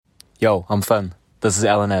Yo, I'm Finn. This is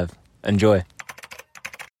LNAV. Enjoy.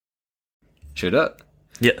 Shoot it.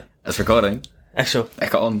 Yeah. It's recording. Actually,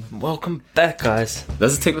 Back on. welcome back, guys.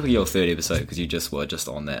 This is technically your third episode because you just were just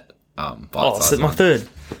on that Is it my third?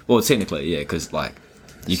 Well, technically, yeah, because like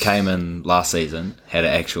you came in last season, had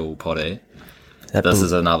an actual potty. This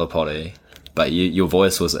is another potty, but your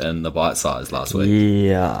voice was in the bite size last week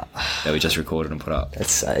Yeah. that we just recorded and put up.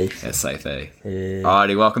 That's safe. That's safe, eh? Yeah.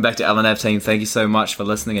 Alrighty, welcome back to LNAV team. Thank you so much for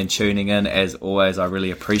listening and tuning in. As always, I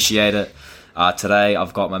really appreciate it. Today,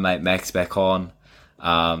 I've got my mate Max back on,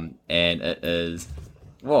 and it is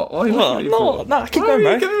what are you looking at me for? No, keep going,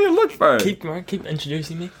 bro. Give me a look, bro. Keep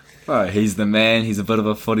introducing me. Bro, he's the man. He's a bit of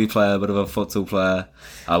a footy player, a bit of a futsal player.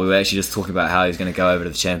 We were actually just talking about how he's going to go over to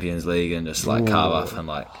the Champions League and just like carve up and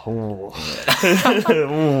like.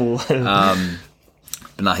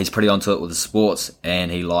 But no, he's pretty onto it with the sports,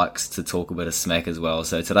 and he likes to talk a bit of smack as well.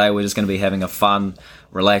 So today we're just going to be having a fun,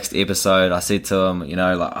 relaxed episode. I said to him,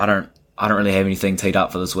 like I don't really have anything teed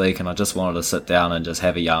up for this week, and I just wanted to sit down and just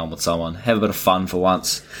have a yarn with someone, have a bit of fun for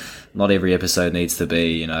once. Not every episode needs to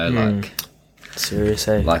be, like Serious,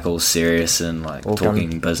 eh? like all serious and like all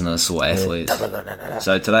talking business or athletes.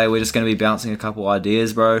 So today we're just going to be bouncing a couple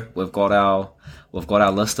ideas, bro. We've got our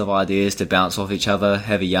list of ideas to bounce off each other,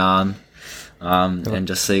 have a yarn, and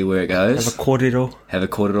just see where it goes. Have a cordial. Have a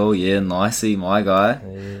cordial, yeah, nicey, my guy.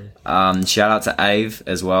 Yeah. Shout out to Ave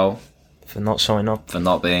as well For not showing up. for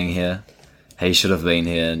not being here. He should have been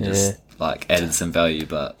here and just like added some value,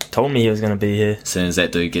 but Told me he was going to be here. as soon as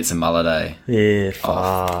that dude gets a mullet, Yeah,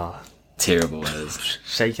 terrible it is.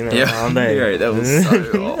 shaking it Yeah, around, eh? yeah, that was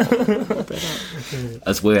so.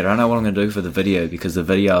 It's weird. I don't know what I'm going to do for the video because the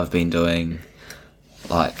video I've been doing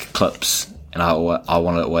like clips, and I want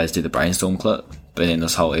to always do the brainstorm clip, but then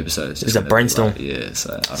this whole episode is just It's a gonna be brainstorm. like, yeah,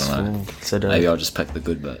 so I don't know. So Maybe I'll just pick the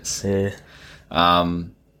good bits. Yeah.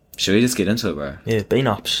 Should we just get into it, bro? Yeah, bean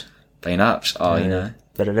ups. Bean up. Oh,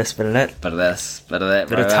 Bit of this, bit of that. bit of this, bit of that,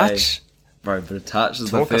 Bit bro. of touch. Bro, bit of touch is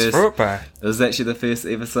Talk the us first. through it, bro. This is actually the first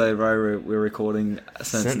episode, bro. We're recording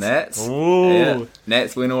since Nats. Ooh. Yeah.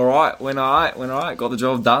 Nats went alright. Got the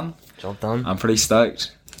job done. Job done. I'm pretty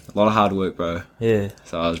stoked. A lot of hard work, bro. Yeah.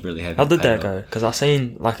 So I was really happy. How did to pay that it go? off. Because I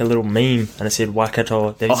seen like a little meme and it said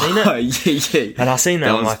Waikato. Have you seen it? Yeah. And I seen that.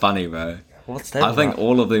 That I'm was like, funny, bro. what's that? I think about?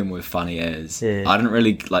 all of them were funny as. Yeah. I didn't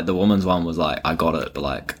really like the woman's one was like I got it, but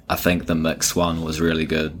like I think the mixed one was really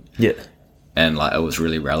good Yeah. and like it was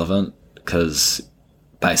really relevant because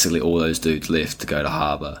basically all those dudes left to go to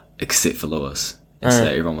Harbour except for Lewis, and so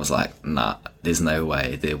everyone was like, "Nah, there's no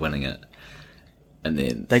way they're winning it." And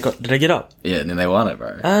then Did they get up? yeah, and then they won it,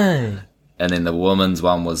 bro. Hey. And then the women's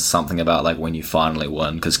one was something about like when you finally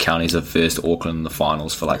win because Counties have versed Auckland in the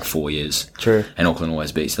finals for like 4 years. True. And Auckland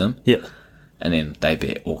always beats them. Yeah. And then they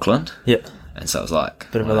beat Auckland. Yeah. And so it was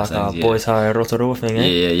like Bit of one a those like a things, boys high Rotorua thing,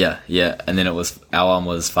 eh? yeah. And then our one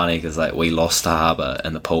was funny because like we lost to Harbour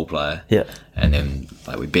in the pool play. Yeah. And then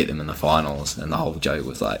like we beat them in the finals, and the whole joke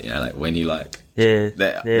was like like when you like Yeah.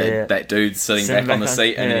 that dude's sitting Sitting back on the back on-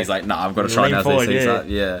 seat, and yeah. he's like, "Nah, I've got to try Lean and forward, these things yeah. up."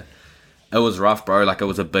 Yeah. It was rough, bro. Like it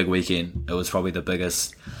was a big weekend. It was probably the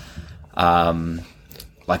biggest,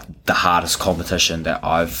 like the hardest competition that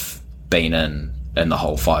I've been in the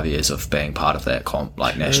whole 5 years of being part of that comp,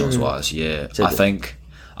 like nationals wise. Yeah, I think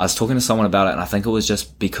I was talking to someone about it, and I think it was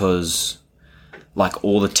just because like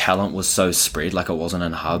all the talent was so spread, like it wasn't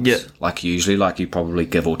in hubs. Yeah. Like usually, like you probably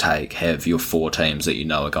give or take have your 4 teams that you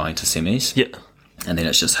know are going to semis. Yeah. And then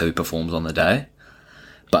it's just who performs on the day.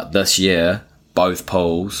 But this year, both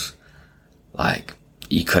pools, like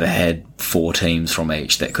you could have had 4 teams from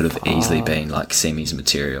each that could have easily been like semis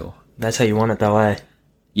material. That's how you want it though, eh?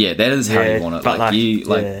 Yeah, that is how Yeah, you want it. but Like you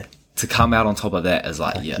yeah. to come out on top of that is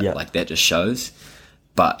like yeah. like that just shows.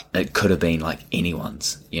 But it could have been like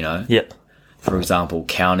anyone's, Yeah. For example,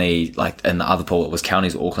 County, like in the other pool, it was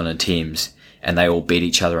Counties, Auckland and Thames, and they all beat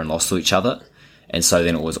each other and lost to each other. And so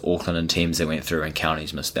then it was Auckland and Thames that went through and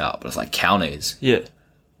Counties missed out. But it's like Counties Yeah.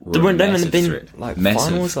 were a Weren't they massive been threat. like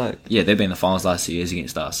Massive. finals? Like Yeah, they've been in the finals last 2 years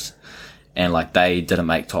against us. And like they didn't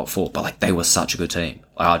make top 4, but like they were such a good team.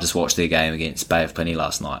 Like, I just watched their game against Bay of Plenty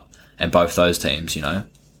last night. And both those teams,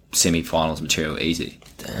 semi-finals material easy.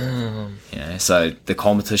 damn. So the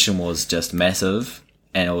competition was just massive,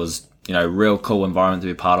 and it was, real cool environment to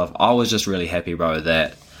be part of. I was just really happy, bro,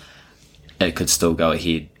 that it could still go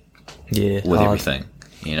ahead Yeah. with hard. everything,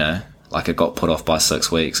 Like it got put off by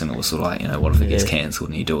 6 weeks, and it was sort of like, what if it gets cancelled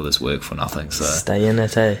and you do all this work for nothing? So, Stay in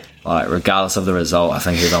it, eh? like, regardless of the result, I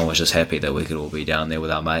think everyone was just happy that we could all be down there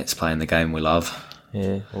with our mates playing the game we love.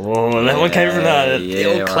 Yeah. Whoa, that one came from the Yeah,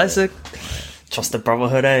 old right. classic. Trust the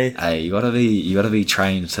brotherhood, eh? Hey, you gotta be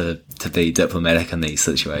trained to to be diplomatic in these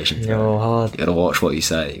situations. Yo, hard. You gotta watch what you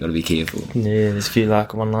say. You gotta be careful. Yeah, there's a few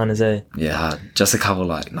like one-liners, eh? Yeah, hard. Just a couple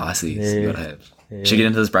like niceties you Yeah. gotta have. Yeah. Should we get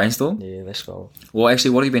into this brainstorm? Yeah, let's go. Well,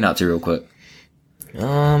 actually, what have you been up to real quick?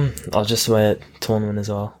 I was just away at tournament as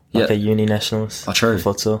well. Like Yeah. a uni nationals. Oh, true.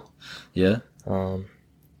 For futsal. Yeah?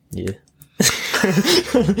 Yeah.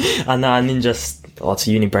 And then just, it's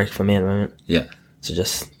a uni break for me at the moment. Yeah. So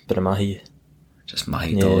just a bit of mahi. Just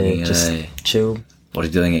mahi Yeah, dogging it, just eh? chill. What are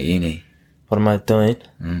you doing at uni? What am I doing?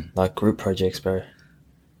 Mm. Like group projects, bro.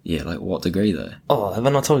 Yeah, like what degree though? Oh, have I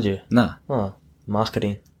not told you? Nah. Oh,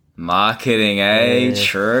 marketing. Marketing, eh? Yeah.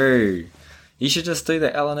 True. You should just do the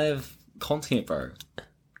LNF content, bro.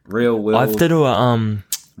 Real I have world, to do a,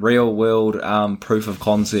 real world proof of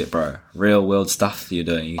concept, bro. Real world stuff you're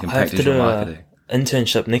doing. You can I have to practice your do marketing. a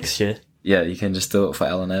internship next year. Yeah, you can just do it for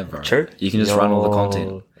LNF, bro. True. You can just run all the Yo.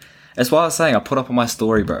 content. That's why I was saying I put up on my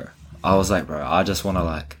story, bro. I was like, bro, I just want to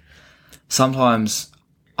like. Sometimes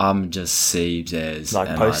I'm just Siebes as Like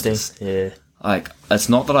and posting. I just, Yeah. like, it's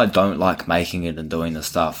not that I don't like making it and doing the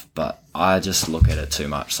stuff, but I just look at it too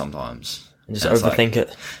much sometimes. And just And it's like, overthink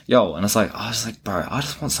it. Yo, and it's like, I was like, bro, I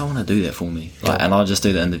just want someone to do that for me. Like, and I'll just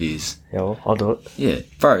do the interviews. Yo, I'll do it. Yeah,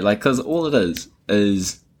 bro, like, because all it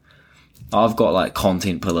is I've got like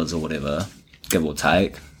content pillars or whatever, give or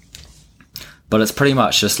take. But it's pretty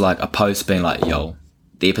much just like a post being like, yo,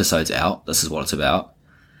 the episode's out, this is what it's about.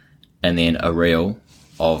 And then a reel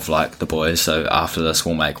of like the boys. So after this,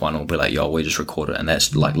 we'll make one, we'll be like, yo, we just recorded it. And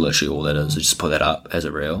that's like literally all that is. We just put that up as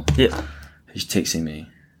a reel. Yeah. Who's texting me?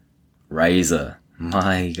 Razor.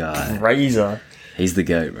 My guy. Razor. He's the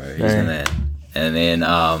goat, bro. He's the man. And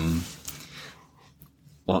then,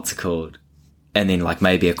 what's it called? And then like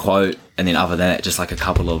maybe a quote, and then other than that, just like a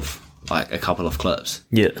couple of clips.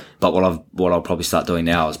 Yeah. But what I'll probably start doing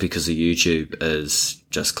now is because the YouTube is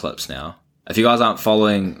just clips now. If you guys aren't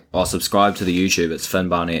following or subscribe to the YouTube, it's Finn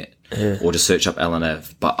Barnett, or just search up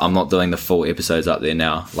LNF. But I'm not doing the full episodes up there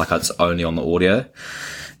now. Like it's only on the audio,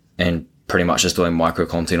 and pretty much just doing micro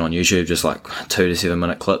content on YouTube, just like 2 to 7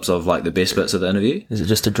 minute clips of like the best bits of the interview. Is it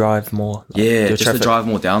just to drive more? Like, Yeah, your just traffic? to drive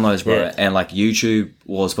more downloads, bro. Yeah. And like YouTube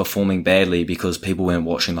was performing badly because people weren't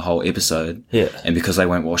watching the whole episode. Yeah. And because they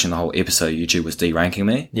weren't watching the whole episode, YouTube was deranking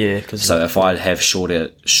me. Yeah, because So if I'd have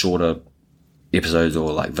shorter episodes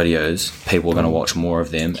or like videos, people are going to watch more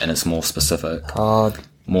of them, and it's more specific, hard.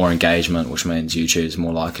 more engagement, which means YouTube's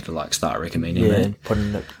more likely to like start recommending Yeah, me. and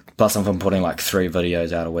putting it. Plus, if I'm putting like 3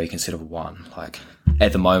 videos out a week instead of 1, like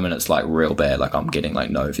at the moment it's like real bad. Like I'm getting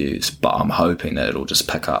like no views, but I'm hoping that it'll just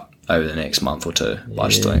pick up over the next month or 2 by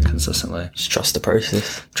just doing it consistently. Just trust the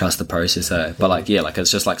process. Trust the process, eh? But like, yeah, like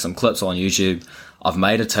it's just like some clips on YouTube. I've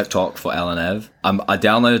made a TikTok for LNAV. I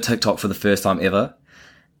downloaded TikTok for the first time ever,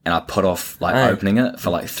 and I put off like opening it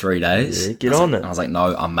for like 3 days. Yeah, get on it. I was like,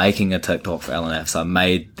 no, I'm making a TikTok for LNAV. So I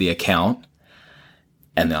made the account,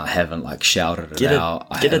 and then I haven't like shouted it out.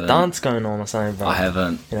 Get a dance going on or something, bro. I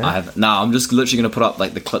haven't. Yeah? I haven't. No, I'm just literally gonna put up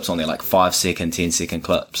like the clips on there, like 5-second, 10-second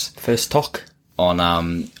clips First talk. on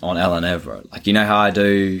LNAV, bro. Like, you know how I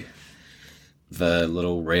do the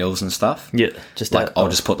little reels and stuff? Yeah, just Like that. I'll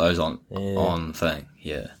just put those on Yeah. on thing.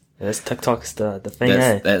 Yeah. That's TikTok's the thing,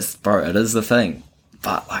 eh? That's bro, it is the thing.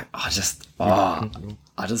 But like I just I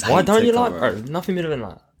just hate Why don't you TikTok, like, bro? Nothing better than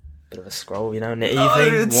like a bit of a scroll, you know, in the Oh,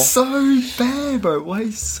 evening. it's so bad, bro. It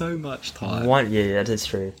wastes so much time. Yeah, that is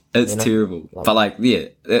true. It's you know? terrible. But like, yeah,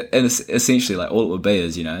 and it's essentially like all it would be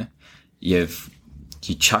is, you know, you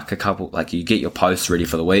chuck a couple, like you get your posts ready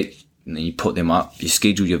for the week, and then you put them up. You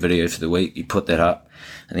schedule your video for the week, you put that up,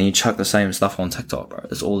 and then you chuck the same stuff on TikTok, bro.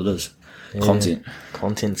 That's all it is. Content.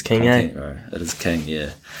 Content's king, Content, eh? bro. It is king,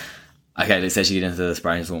 yeah. Okay, let's actually get into this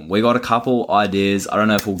brainstorm. We got a couple ideas. I don't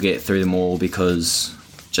know if we'll get through them all because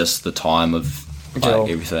just the time of like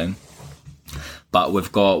everything. But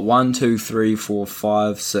we've got 1, 2, 3, 4,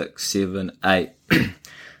 5, 6, 7, 8.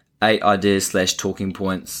 8 ideas / talking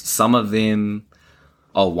points. Some of them,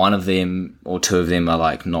 one of them or 2 of them are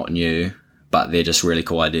like not new, but they're just really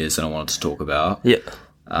cool ideas that I wanted to talk about. Yeah.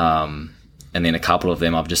 And then a couple of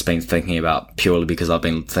them I've just been thinking about purely because I've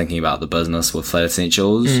been thinking about the business with Flat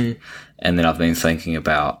Essentials. And then I've been thinking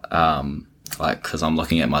about, like, cause I'm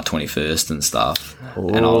looking at my 21st and stuff.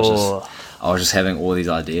 And I was just having all these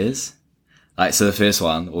ideas. Like, so the first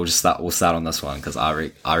one, we'll start on this one cause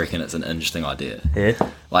I reckon it's an interesting idea.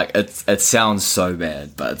 Yeah. Like, it sounds so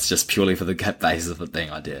bad, but it's just purely for the basis of it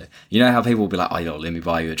being idea. You know how people will be like, oh, yo, let me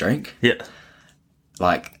buy you a drink? Yeah.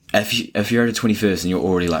 Like, if you're at a 21st and you're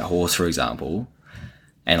already like horse, for example,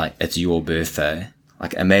 and like it's your birthday,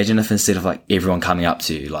 like imagine if instead of like everyone coming up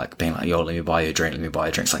to you, like being like, yo, let me buy you a drink,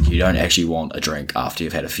 it's like you don't actually want a drink after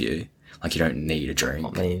you've had a few. Like you don't need a drink.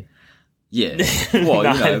 I mean, Yeah.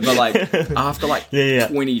 Well, you know, but like after like Yeah.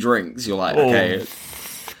 20 drinks, you're like, Oh, okay.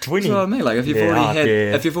 20. You know what I mean? Like if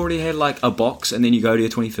you've already had like a box and then you go to your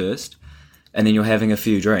 21st and then you're having a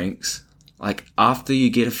few drinks, like after you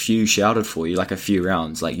get a few shouted for you, like a few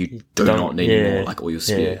rounds, like you do not need any more, like, or you'll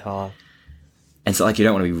spew. Hard. And so like you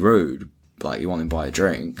don't want to be rude, like you want them to buy a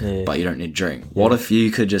drink, but you don't need a drink. What if you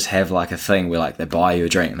could just have like a thing where like they buy you a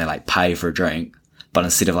drink and they like pay for a drink, but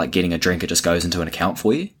instead of like getting a drink, it just goes into an account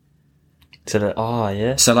for you? So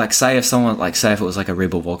that, So like say if it was like a Red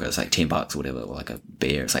Bull vodka, it's like $10 or whatever, or like a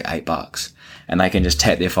beer, it's like $8, and they can just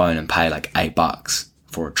tap their phone and pay like $8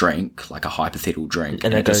 for a drink, like a hypothetical drink,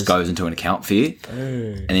 and it just goes into an account for you.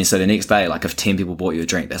 And then so the next day, like if 10 people bought you a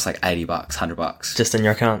drink, that's like $80, $100, just in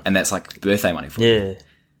your account. and that's like birthday money for you. Yeah.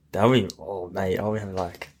 That'll be, mate, I'll have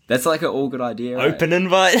like That's like an all good idea, right? open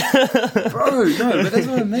invite. Bro, no, but that's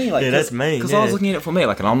what I mean. Like, Yeah, that's me, Because yeah. I was looking at it for me,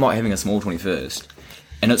 like, and I'm not having a small 21st.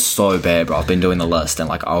 And it's so bad, bro. I've been doing the list, and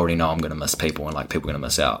like I already know I'm gonna miss people, and like people are gonna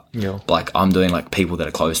miss out. Yeah. But, like I'm doing like people that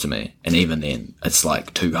are close to me, and even then, it's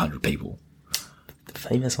like 200 people. The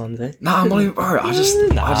famous ones, eh? No, I'm not even, bro. I'm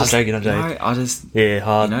joking. I'm joking. No, I just, Yeah,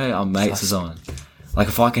 hard. you know, I'm mates is on. Like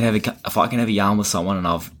if I can have a yarn with someone, and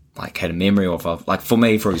I've like had a memory of, like for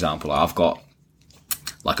me, for example, I've got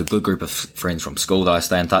like a good group of friends from school that I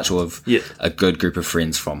stay in touch with. Yeah. A good group of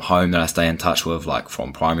friends from home that I stay in touch with, like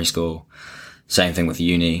from primary school. Same thing with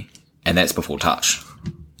uni, and that's before touch.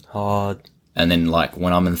 Hard. And then like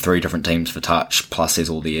when I'm in 3 different teams for touch, plus there's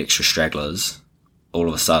all the extra stragglers, all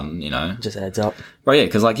of a sudden, you know. Just adds up. But yeah,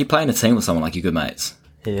 because like you're playing a team with someone, like you're good mates.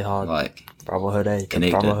 Yeah, hard. Like Brotherhood, eh?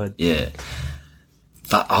 connected. Brotherhood. Yeah.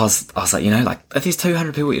 But I was like, you know, like if there's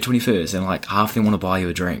 200 people at your 21st and like half of them want to buy you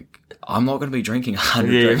a drink, I'm not going to be drinking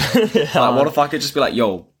 100 drinks. Like what if I could just be like,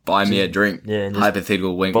 yo, buy me a drink? Yeah, and just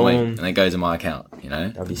hypothetical wink boom. wink, and it goes in my account, you know?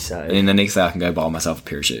 That'd be so. And then the next day I can go buy myself a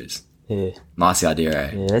pair of shoes. Yeah. Nice idea,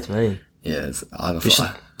 eh? Yeah, that's me. Yeah, I We should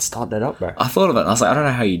start that up, bro. thought of it and I was like, I don't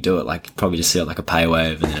know how you do it. Like, probably just set like a pay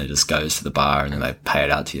wave and then it just goes to the bar and then they pay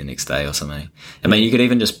it out to you the next day or something. I mean, you could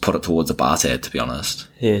even just put it towards a bar tab, to be honest.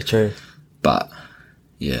 Yeah, true. But,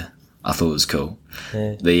 yeah, I thought it was cool.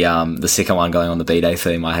 Yeah. The second one going on the B-Day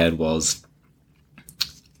theme I had was,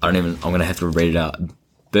 I'm going to have to read it out.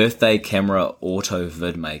 Birthday camera auto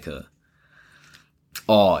vid maker.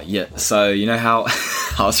 Oh, yeah. So, you know how,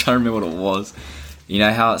 I was trying to remember what it was. You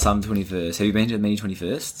know how at some 21st, have you been to many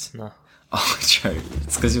 21sts? No. Oh, true.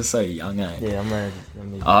 It's because you're so young, eh? Yeah,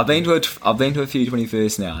 I've been to a few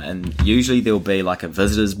 21st now, and usually there'll be like a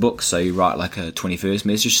visitors book, so you write like a 21st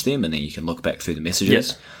message to them, and then you can look back through the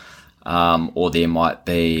messages. Yes. Or there might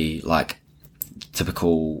be like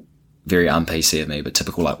typical, very un-PC of me, but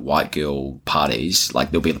typical like white girl parties.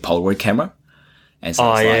 Like there'll be the Polaroid camera, and so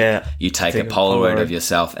it's like you take a Polaroid of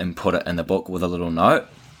yourself and put it in the book with a little note.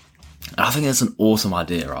 And I think that's an awesome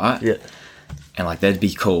idea, right? Yeah. And like that'd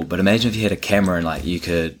be cool. But imagine if you had a camera and like you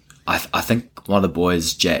could. I think one of the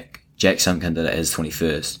boys, Jack Simpkin, did it as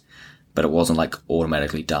 21st, but it wasn't like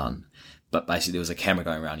automatically done. But basically, there was a camera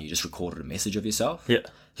going around. And you just recorded a message of yourself. Yeah.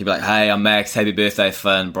 He'd be like, "Hey, I'm Max. Happy birthday,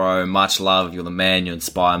 Finn, bro. Much love. You're the man. You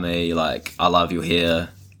inspire me. Like I love your hair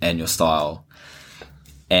and your style."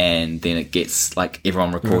 And then it gets like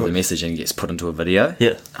everyone records the message and it gets put into a video.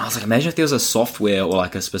 Yeah. And I was like, imagine if there was a software or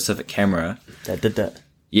like a specific camera. That did that.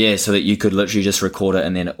 Yeah, so that you could literally just record it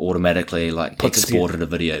and then it automatically like Puts it exported a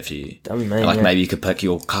video for you. That'd be me, And, like yeah. maybe you could pick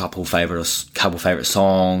your couple favorite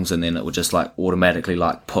songs and then it would just like automatically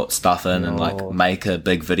like put stuff in and like make a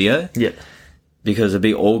big video. Yeah. Because it'd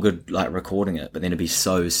be all good like recording it, but then it'd be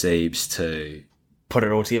so Siebes to Put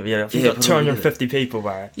it all together. Yeah. If you Yeah, got put it all 250 people,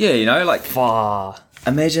 bro. yeah, you know, like Far.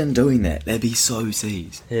 imagine doing that. That'd be so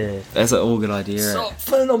Siebes. Yeah. That's an all good idea. Stop,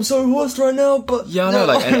 Finn, I'm so hoarse right now, but... Yeah, I know.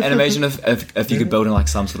 Like, and imagine if you could build in like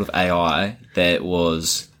some sort of AI that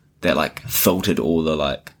like filtered all the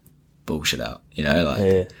like bullshit out. You know, like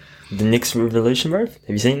Yeah. The next revolution, bro. Have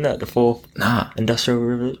you seen that? The fourth nah. industrial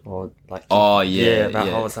revolution? Or like... Oh yeah, about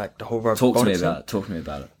yeah. how it's like the whole Talk to me robotics about it. Talk to me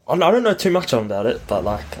about it. I don't know too much about it, but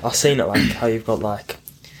like I've seen it, like how you've got like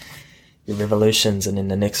your revolutions, and then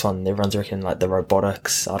the next one everyone's reckoning like the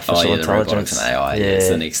robotics, artificial Oh yeah, the intelligence, robotics and AI. Yeah,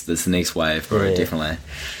 it's the next wave, bro. Yeah. Definitely.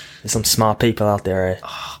 There's some smart people out there. Eh?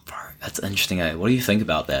 Oh, bro, that's interesting. Eh? What do you think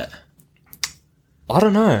about that? I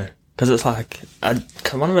don't know, because it's like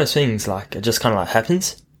one of those things. Like it just kind of like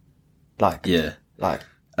happens. Like Yeah, like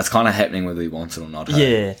it's kind of happening whether we want it or not.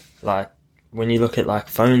 Hey? yeah, like when you look at like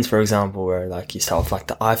phones, for example, where like you start with like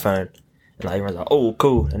the iPhone, and like everyone's like, oh,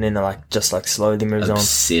 cool, and then they're like just like slowly moves on.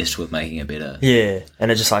 Obsessed with making it better. Yeah,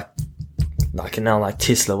 and it just like and now like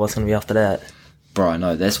Tesla, what's gonna be after that? Bro,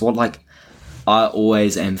 no, that's what like I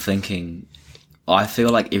always am thinking I feel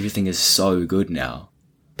like everything is so good now.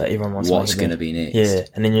 But everyone wants What's to going to be next? Yeah,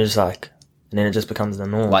 and then you're just like, and then it just becomes the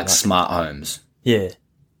norm. Like smart homes. Yeah.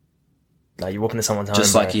 Like you walk into someone's home.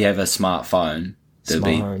 Just like bro. you have a smartphone, there'll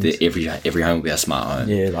Smart be homes. every home will be a smart home.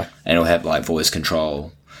 Yeah, like And it'll have like voice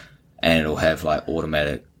control, and it'll have like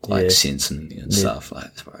automatic like Yeah. sensing and stuff.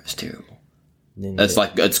 Like, bro, it's terrible. then, It's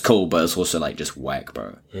like it's cool, but it's also like just whack,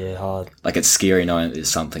 bro. yeah, hard. Like it's scary knowing there's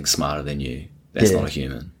something smarter than you. That's Yeah. not a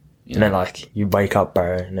human. You And know? then like you wake up,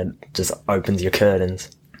 bro, and it just opens your curtains.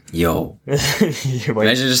 Yo, You wake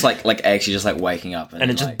imagine just like actually just like waking up and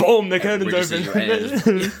it just like, boom, the it curtains registers open.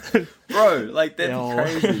 your hand. Bro, like that'd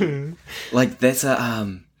be crazy. Like that's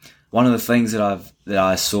a one of the things that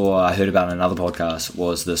I heard about in another podcast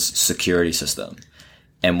was this security system,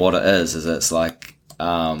 and what it is it's like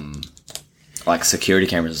security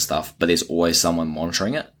cameras and stuff, but there's always someone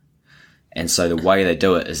monitoring it, and so the way they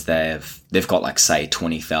do it is they've got like say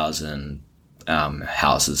 20,000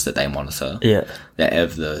 houses that they monitor Yeah, that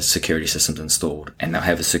have the security systems installed, and they'll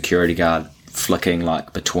have a security guard flicking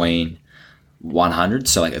like between 100.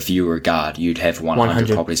 So like if you were a guard, you'd have 100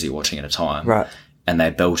 properties you're watching at a time. right. And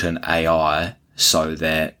they built in AI so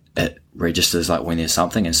that it registers like when there's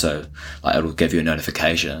something, and so like it'll give you a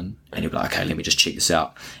notification and you'll be like, okay, let me just check this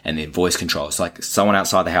out. And then voice control. It's like someone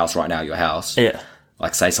outside the house right now, your house. Yeah,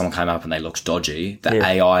 Like say someone came up and they looked dodgy, the Yeah.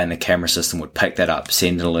 AI and the camera system would pick that up,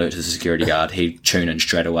 send an alert to the security guard, he'd tune in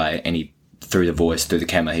straight away, and he through the voice, through the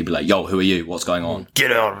camera, he'd be like, yo, who are you? What's going on?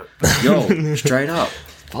 get out of it. Yo, straight up.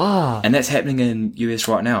 Ah, And that's happening in US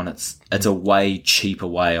right now, and it's a way cheaper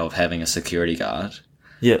way of having a security guard,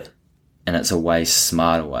 yeah, and it's a way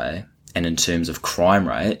smarter way. And in terms of crime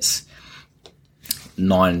rates,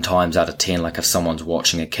 9 times out of 10, like if someone's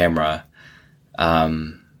watching a camera,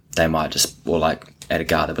 they might just, or like at a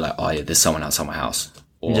guard, they'll be like, oh yeah, there's someone outside my house.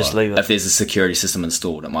 Or just leave it. if there's a security system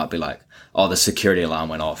installed, it might be like, oh, the security alarm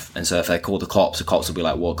went off. And so if they call the cops will be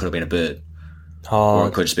like, well, it could have been a bird, or it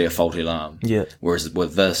hard. could just be a faulty alarm. Yeah, Whereas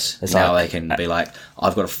with this, It's now like- they can be like,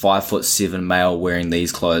 I've got a 5'7" male wearing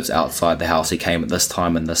these clothes outside the house. He came at this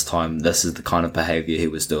time and this time. This is the kind of behaviour he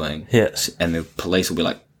was doing. Yeah. And the police will be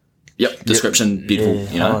like, yep, description, beautiful, yeah,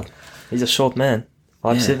 you know? hard. He's a short man,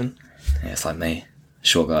 5'7". Yeah, it's like me.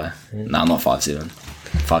 Short guy. No, I'm not 5'7".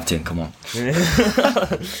 5'10", come on.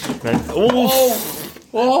 Oh,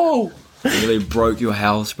 Whoa! Nearly broke your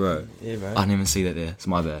house, bro. yeah, bro. I didn't even see that there. It's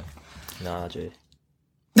my bad. Nah, dude.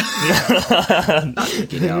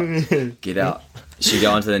 Get out. Get out. Should we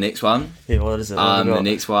go on to the next one? Yeah, what is it? What have we The got?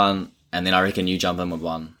 next one, and then I reckon you jump in with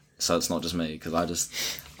one, so it's not just me, because I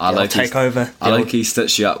I'll low-key- take over. I low-key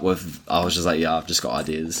stitched you up with. I was just like, yeah, I've just got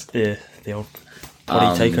ideas. Yeah, the old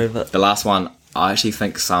potty takeover. The last one, I actually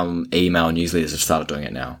think some email newsletters have started doing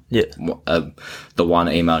it now. Yeah, The one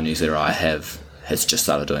email newsletter I have has just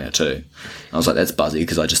started doing it too. I was like, that's buzzy,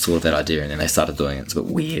 because I just thought of that idea, and then they started doing it. It's a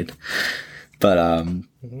bit weird, but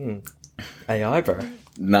AI, bro.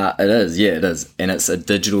 nah, it is. Yeah, it is. And it's a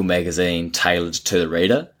digital magazine tailored to the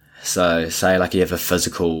reader. So say like you have a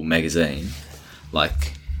physical magazine,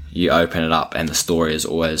 like you open it up and the story is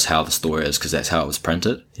always how the story is because that's how it was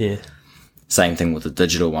printed. Yeah, Same thing with the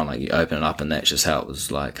digital one, like you open it up and that's just how it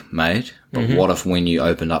was like made. But what if when you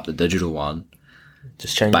opened up the digital one,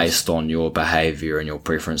 just change. based on your behavior and your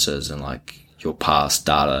preferences and like your past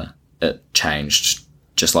data, it changed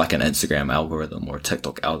just like an Instagram algorithm or a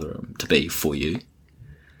TikTok algorithm to be for you.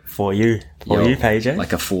 For you, page, eh?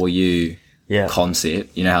 Like a for you yeah,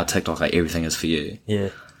 concept. You know how TikTok, like everything is for you. yeah.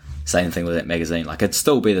 Same thing with that magazine. Like it'd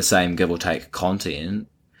still be the same give or take content,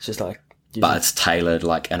 It's just like but it's tailored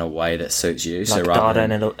like in a way that suits you. like So rather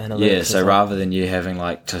data than, analytics. yeah, so and rather than you having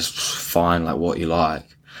like to find like what you like,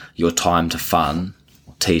 your time to fun,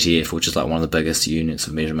 TTF, which is like one of the biggest units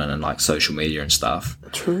of measurement in like social media and stuff,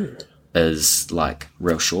 stuff. True. is like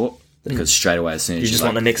real short. Because straight away, as soon as You just like,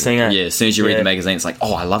 want the next thing, eh? yeah, as soon as you read Yeah. the magazine, it's like,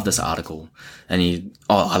 oh, I love this article, and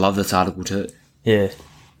I love this article too. Yeah,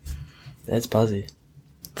 that's buzzy.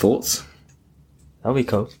 Thoughts? That'll be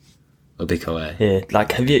cool. It'll be cool, eh? Yeah,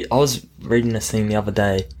 like I was reading this thing the other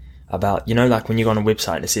day about, you know, like when you go on a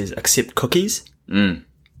website and it says accept cookies. Mm.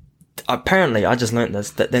 Apparently, I just learnt this,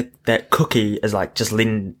 that cookie is like just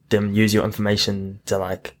letting them use your information to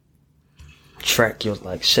like track your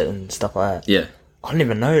like shit and stuff like that. Yeah. I didn't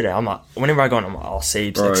even know that. I'm like, whenever I go on, I'm like, oh,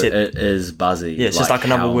 Siebes, Bro, accept. it is buzzy. Yeah, it's just like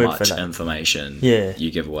another how word for much that. information Yeah.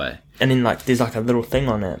 you give away. And then like there's like a little thing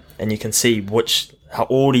on it, and you can see how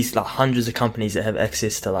all these like hundreds of companies that have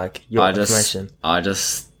access to like your information. I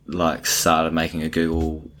just like started making a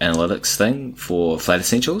Google Analytics thing for Flat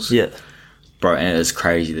Essentials. Yeah, Bro, and it's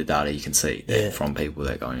crazy the data you can see from people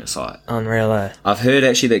that go on your site. Unreal, eh? I've heard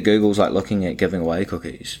actually that Google's like looking at giving away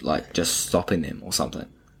cookies, like just stopping them or something.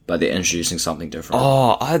 But they're introducing something different.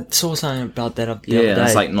 Oh, I saw something about that the other Yeah, day.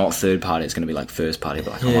 it's like not third party, it's going to be like first party,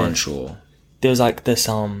 but like I'm unsure. There was like this,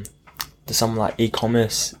 there's some like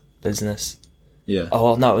e-commerce business. Yeah. Oh,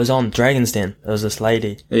 well, no, it was on Dragon's Den. There was this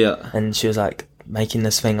lady. Yeah. And she was like making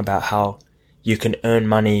this thing about how you can earn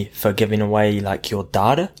money for giving away like your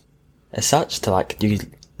data as such to like, you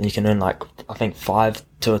can earn like, I think £5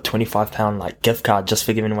 to a £25 like gift card just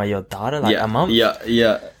for giving away your data like a month.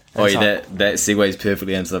 Yeah. Oh, It's yeah, that segues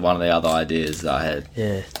perfectly into one of the other ideas that I had.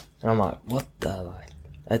 Yeah. And I'm like, what the, like,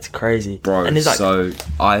 that's crazy. Bro, and it's like, so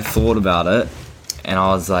I thought about it and I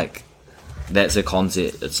was like, that's a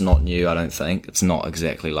concept. It's not new, I don't think. It's not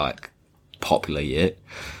exactly like popular yet.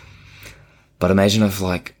 But imagine if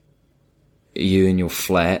like you and your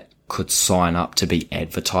flat could sign up to be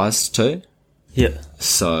advertised to. yeah.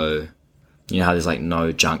 So, you know how there's like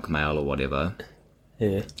no junk mail or whatever.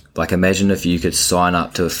 Yeah. Like imagine if you could sign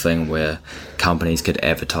up to a thing where companies could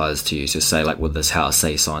advertise to you. So say like with this house,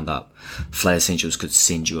 say you signed up, Flat Essentials could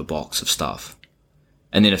send you a box of stuff.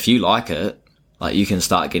 And then if you like it, like you can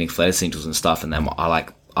start getting Flat Essentials and stuff, and then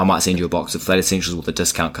I might send you a box of Flat Essentials with a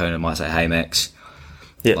discount code and I might say, hey Max,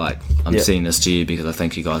 Yeah. like I'm sending this to you because I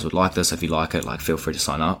think you guys would like this. If you like it, like feel free to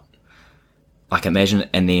sign up. Like imagine,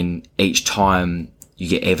 and then each time you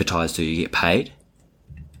get advertised to, you get paid.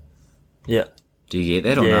 Yeah. Do you get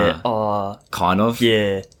that or Yeah. nah? Kind of.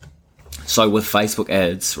 Yeah. So with Facebook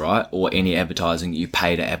ads, right, or any advertising, you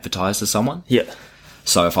pay to advertise to someone. Yeah.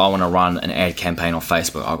 So if I want to run an ad campaign on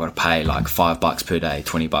Facebook, I've got to pay like $5 per day,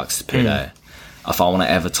 $20 per day. If I want to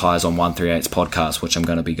advertise on 138's podcast, which I'm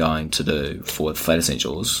going to be going to do for Flat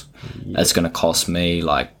Essentials, it's going to cost me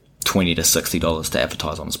like $20 to $60 to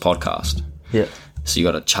advertise on this podcast. Yeah. So you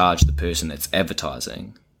got to charge the person that's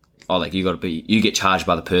advertising. Or like you get charged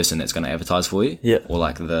by the person that's going to advertise for you. Yeah. Or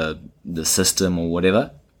like the system or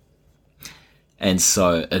whatever. And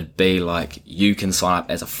so it'd be like you can sign up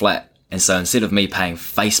as a flat. And so instead of me paying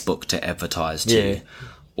Facebook to advertise to you,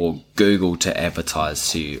 or Google to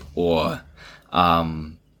advertise to you, or I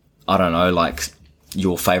don't know, like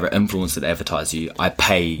your favorite influencer to advertise to you, I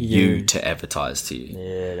pay you to advertise to you.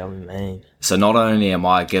 Yeah, that would be mean. So not only am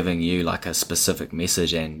I giving you like a specific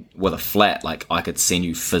message, and with a flat, like I could send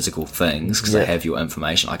you physical things because I have your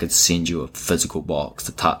information. I could send you a physical box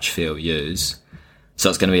to touch, feel, use. So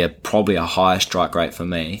it's going to be probably a higher strike rate for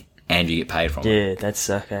me, and you get paid from it. Yeah, that's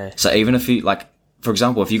okay. So even if you, like, for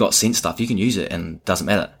example, if you got sent stuff, you can use it and it doesn't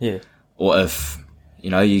matter. Yeah. Or if, you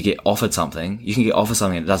know, you get offered something, you can get offered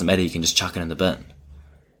something and it doesn't matter, you can just chuck it in the bin.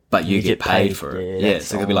 But you get paid for it. Yeah,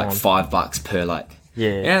 so it could be like $5 per, like...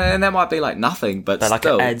 Yeah. And that might be like nothing, but like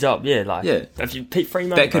still... it adds up, like... Yeah. If you pay free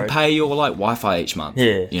money, that could pay your, like, Wi-Fi each month.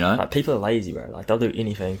 Yeah. You know? Like, people are lazy, bro. Like, they'll do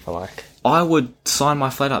anything for, like... I would sign my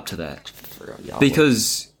flat up to that.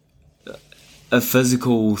 Because a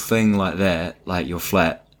physical thing like that, like your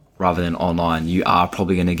flat, rather than online, you are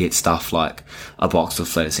probably going to get stuff like a box of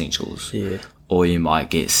Flat Essentials. Yeah. Or you might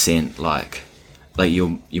get sent like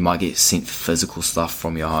you might get sent physical stuff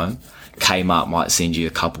from your home. Kmart might send you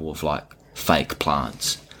a couple of like fake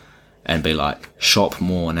plants and be like, shop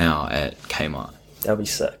more now at Kmart. That'd be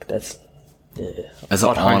sick. That's... Yeah. That's an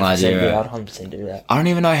on idea. Yeah, I'd 100% do that. I don't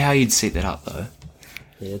even know how you'd set that up though.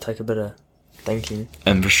 Yeah, take a bit of thinking.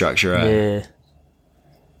 Infrastructure, right? Yeah.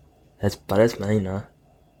 That's mean, huh?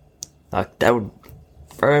 Like, that would...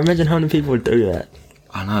 Bro, imagine how many people would do that.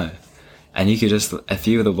 I know. And you could just, if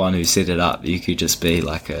you were the one who set it up, you could just be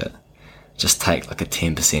like just take like a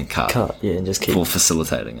 10% cut. Yeah, and just keep... For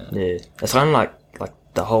facilitating it. Yeah. It's kind of like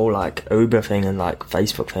the whole, like, Uber thing and, like,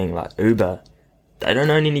 Facebook thing. Like, Uber, they don't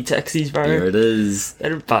own any taxis, bro. There it is.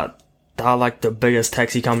 But they're, like, the biggest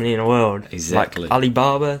taxi company in the world. Exactly. Like,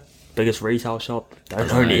 Alibaba, biggest retail shop, they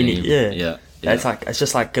don't own any... Yeah. It's like, it's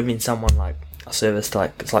just like giving someone, like, a service to,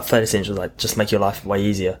 like, it's like Flat Essentials, like, just make your life way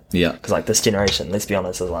easier. Yeah. Because, like, this generation, let's be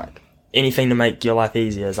honest, is like, anything to make your life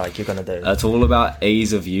easier is, like, you're gonna do. It's all about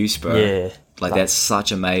ease of use, bro. Yeah. Like, that's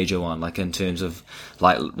such a major one. Like, in terms of,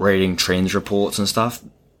 like, reading trends reports and stuff,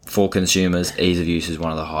 for consumers, ease of use is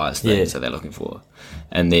one of the highest things that they're looking for.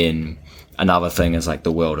 And then another thing is, like,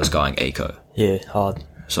 the world is going eco. Yeah, hard.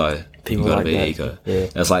 So, People you've got to like be that. eco. Yeah.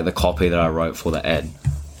 It's like the copy that I wrote for the ad.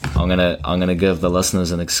 I'm gonna give the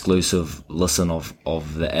listeners an exclusive listen of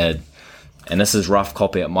the ad, and this is rough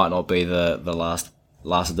copy. It might not be the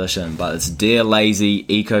last edition, but it's: dear lazy,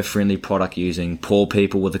 eco-friendly product using poor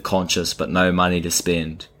people with a conscience but no money to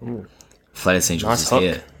spend. Flat Essentials Nice is hook.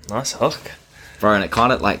 here, Nice hook. bro. And it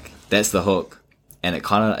kind of like that's the hook. and it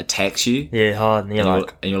kind of attacks you. Yeah, hard. And you're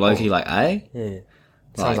like, and you're low-key like, eh? yeah,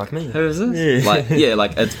 sounds like me. Who is this? Yeah.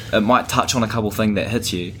 Like it might touch on a couple things that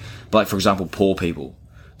hits you. But like, for example, poor people.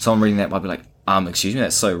 Someone reading that might be like, excuse me,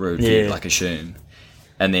 that's so rude. Yeah. You like assume.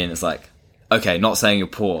 And then it's like, okay, not saying you're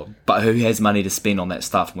poor, but who has money to spend on that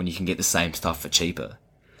stuff when you can get the same stuff for cheaper?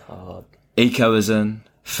 Hard. Eco is in,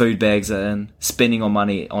 food bags are in, spending on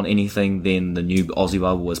money on anything then the new Aussie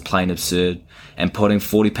bubble was plain absurd, and putting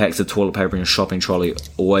 40 packs of toilet paper in your shopping trolley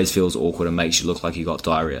always feels awkward and makes you look like you got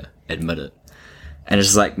diarrhea. Admit it. And it's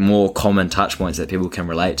just like more common touch points that people can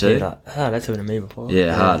relate to. Yeah, like, that's happened to me before.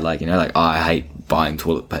 Yeah, hard. Like, I hate buying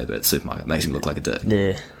toilet paper at the supermarket. It makes me look like a dick.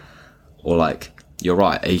 Yeah. Or like, you're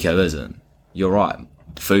right, eco isn't. You're right,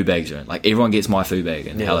 food bags are in. Like, everyone gets my food bag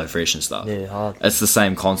and HelloFresh and stuff. Yeah, hard. It's the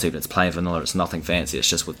same concept. It's plain vanilla. It's nothing fancy. It's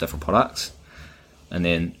just with different products. And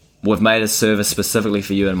then we've made a service specifically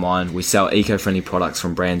for you in mind. We sell eco-friendly products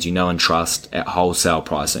from brands you know and trust at wholesale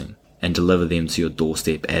pricing and deliver them to your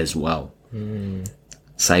doorstep as well.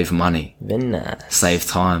 Save money. Very nice. Save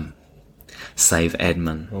time. Save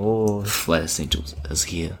admin. Oh, Flat Essentials is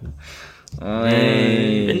here.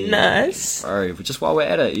 very nice. Bro, but just while we're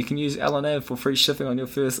at it, you can use LNAV for free shipping on your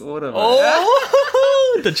first order.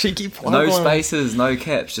 Oh, the cheeky plug No one. spaces, no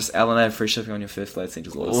caps, just LNAV free shipping on your first Flat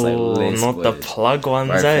Essentials order. Say Oh, less, not the please. plug ones,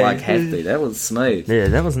 Bro, eh? plug happy. That was smooth. Yeah,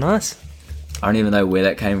 that was nice. I don't even know where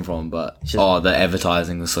that came from, but the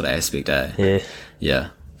advertising sort of aspect, eh? Yeah. Yeah,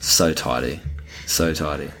 so tidy, so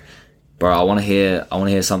tidy. Bro, I want to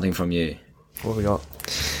hear something from you. What we got?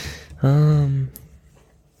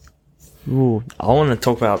 Ooh, I want to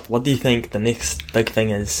talk about what do you think the next big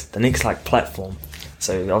thing is? The next like platform.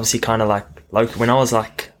 So obviously, kind of like when I was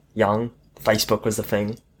like young, Facebook was the thing.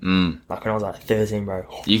 Like when I was like 13, bro.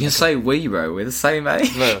 You can say we, bro. We're the same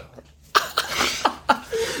age.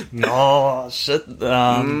 No shit.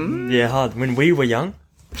 Yeah, hard. When we were young,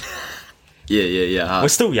 Yeah. we're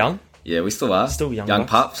still young. Yeah, we still are. Still young Young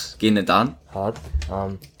bucks. pups, getting it done. Hard.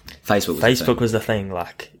 Facebook was Was the thing.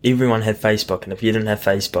 Like everyone had Facebook, and if you didn't have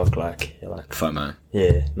Facebook, like you're like, FOMO.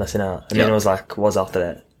 yeah, missing out. And then it was like, what was after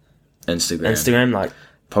that? Instagram, like,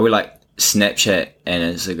 Probably like Snapchat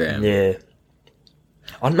and Instagram. yeah.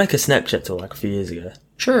 I didn't make a Snapchat till like a few years ago.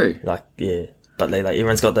 True. Like, yeah. But like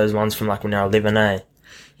everyone's got those ones from like when they were 11, eh?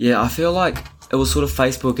 Yeah, I feel like it was sort of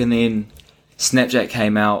Facebook and then Snapchat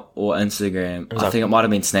came out or Instagram. I think it might have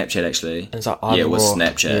been Snapchat actually. It was like it was either or.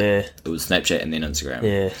 Snapchat. Yeah. It was Snapchat and then Instagram.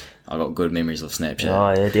 Yeah. I got good memories of Snapchat.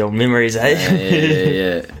 Oh, yeah, the old memories, eh?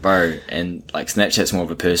 Yeah. Bro, and like Snapchat's more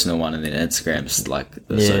of a personal one and then Instagram's like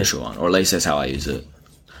the social one. Or at least that's how I use it.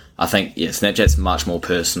 I think, Snapchat's much more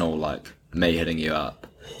personal, like me hitting you up.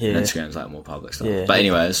 Yeah. And Instagram's like more public stuff. Yeah. But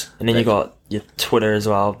anyways. And then you got your Twitter as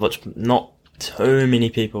well, which not too many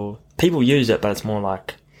people use it, but it's more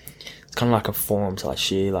like, it's kind of like a forum to like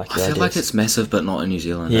share like your I feel like ideas. it's massive, but not in New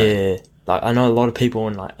Zealand. Eh? Yeah. Like I know a lot of people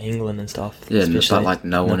in like England and stuff. Yeah, especially. but like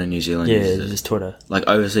no one in New Zealand Yeah, uses it's it. just Twitter. Like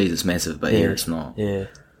overseas it's massive, but here it's not. Yeah.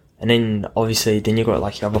 And then obviously then you got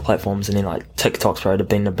like your other platforms, and then like TikTok's probably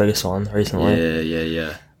been the biggest one recently.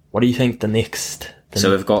 Yeah. What do you think the next?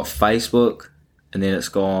 So we've got Facebook, and then it's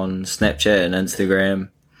gone Snapchat and Instagram,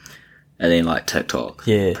 and then like TikTok.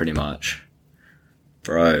 Yeah. Pretty much.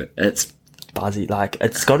 Bro, it's Buzzy, like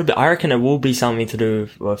it's got to be. I reckon it will be something to do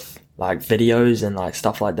with like videos and like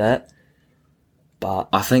stuff like that. But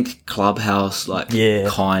I think Clubhouse Yeah.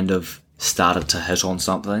 kind of started to hit on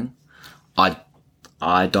something.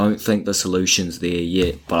 I don't think the solution's there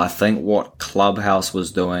yet, but I think what Clubhouse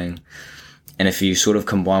was doing, and if you sort of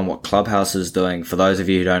combine what Clubhouse is doing, for those of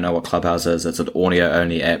you who don't know what Clubhouse is, it's an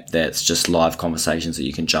audio-only app that's just live conversations that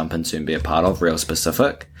you can jump into and be a part of, real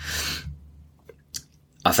specific.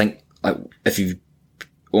 I think like if you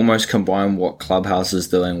almost combine what Clubhouse is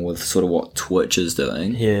doing with sort of what Twitch is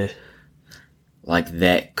doing, yeah, like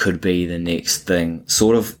that could be the next thing.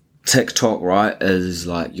 Sort of TikTok, right, is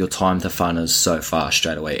like your time to fun is so fast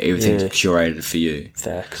straight away. Everything's curated for you.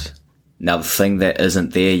 facts. Now the thing that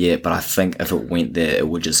isn't there yet, but I think if it went there, it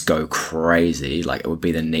would just go crazy. Like it would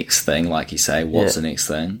be the next thing, like you say. What's the next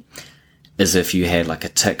thing? Is if you had like a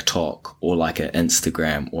TikTok or like an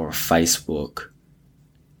Instagram or a Facebook,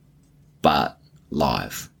 but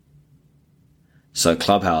live. So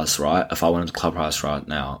Clubhouse, right? If I went into Clubhouse right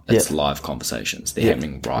now, it's live conversations. They're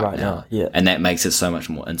happening right now. Yeah. And that makes it so much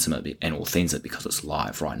more intimate and authentic because it's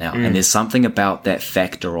live right now. And there's something about that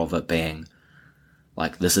factor of it being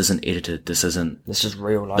like, this isn't edited. This is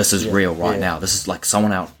real life. This is real right now. This is like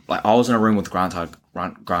someone out. Like I was in a room with Grant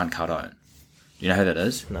Cardone. You know who that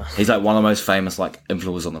is? No. He's like one of the most famous like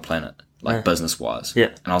influencers on the planet, like business wise. Yeah.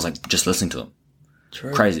 And I was like just listening to him.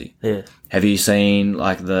 True. Crazy. Yeah. Have you seen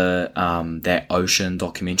like the that ocean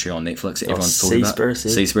documentary on Netflix that everyone's talking about?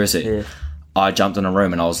 Seaspiracy. Yeah. I jumped in a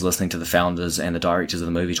room and I was listening to the founders and the directors of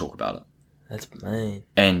the movie talk about it. That's mean.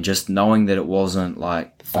 And just knowing that it wasn't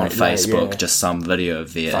like on Facebook, yeah. just some video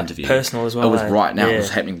of their Like interview. personal as well. It was right now. Yeah. It was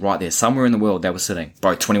happening right there. Somewhere in the world they were sitting.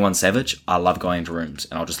 Bro, 21 Savage, I love going into rooms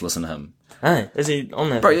and I'll just listen to him. Hey, is he on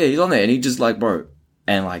there? Bro, yeah, he's on there and he just like, bro,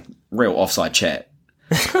 and like real offside chat.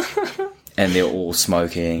 And they're all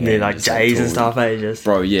smoking. Yeah, and like just, Jays and talking. stuff, just.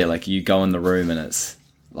 Bro, yeah, like you go in the room and it's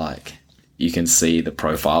like you can see the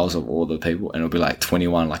profiles of all the people and it'll be like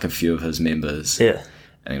 21, like a few of his members. Yeah.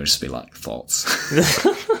 And it'll just be like thoughts.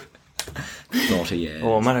 Naughty ass.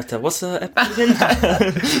 Oh, I might have to. What's the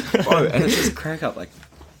episode? Bro, and it's just a crack up, like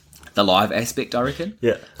the live aspect, I reckon.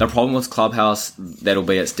 Yeah. The problem with Clubhouse, that'll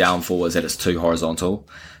be its downfall, is that it's too horizontal.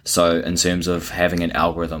 So in terms of having an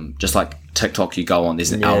algorithm, just like TikTok you go on,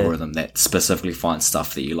 there's an algorithm that specifically finds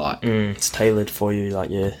stuff that you like. It's tailored for you,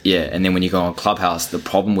 like, yeah. Yeah, and then when you go on Clubhouse, the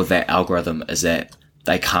problem with that algorithm is that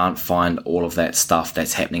they can't find all of that stuff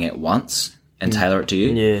that's happening at once and tailor it to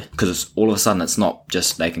you. Yeah. Because all of a sudden it's not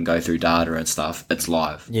just they can go through data and stuff, it's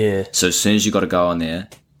live. Yeah. So as soon as you got to go on there,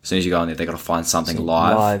 they got to find something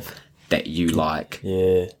live that you like.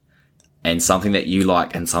 Yeah. And something that you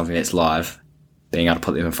like and something that's live, being able to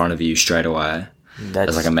put them in front of you straight away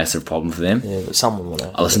is like a massive problem for them. Yeah, but someone will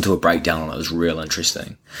know. I listened to a breakdown on it. It was real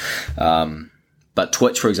interesting. But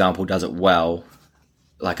Twitch, for example, does it well.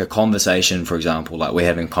 Like a conversation, for example, like we're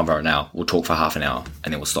having a convo right now. We'll talk for half an hour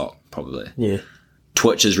and then we'll stop, probably. Yeah.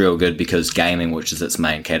 Twitch is real good because gaming, which is its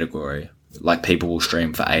main category, like people will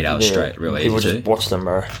stream for 8 hours straight, real easy People to. just watch them,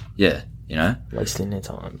 bro. Yeah, you know? Wasting their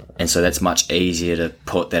time, bro. And so that's much easier to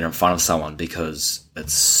put that in front of someone because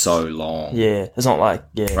it's so long. Yeah. It's not like,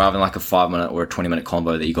 Rather than like a 5-minute or a 20-minute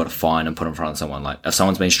combo that you got to find and put in front of someone. Like if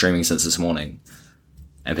someone's been streaming since this morning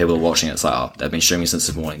and people are watching it, it's like, oh, they've been streaming since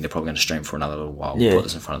this morning. They're probably going to stream for another little while. Yeah. Put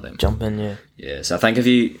this in front of them. jump in, yeah. Yeah. So I think if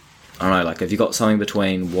you got something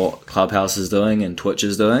between what Clubhouse is doing and Twitch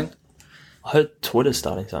is doing. I heard Twitter's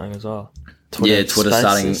starting something as well. Twitter's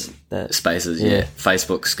starting that. Spaces. Yeah.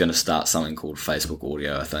 Facebook's going to start something called Facebook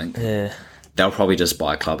Audio, I think. Yeah. They'll probably just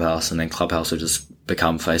buy Clubhouse and then Clubhouse will just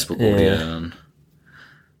become Facebook Audio.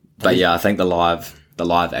 But yeah, I think the live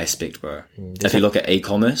aspect, bro. If you look at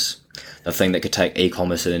e-commerce, the thing that could take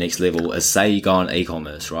e-commerce to the next level is, say you go on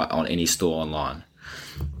e-commerce, right, on any store online,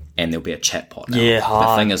 and there'll be a chatbot now. Yeah,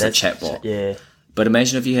 the thing is a chatbot. Yeah. But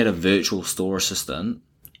imagine if you had a virtual store assistant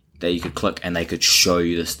that you could click and they could show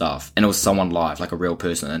you the stuff, and it was someone live, like a real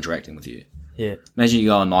person interacting with you. Yeah. Imagine you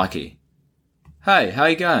go on Nike. Hey, how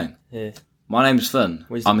you going? Yeah. My name's Finn.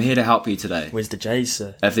 I'm here to help you today. Where's the Jays,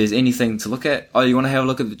 sir? If there's anything to look at, you want to have a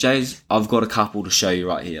look at the Jays? I've got a couple to show you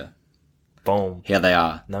right here. Boom. Here they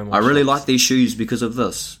are. No more I really shots. like these shoes because of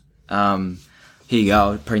this. Here you go.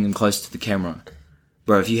 I'll bring them close to the camera.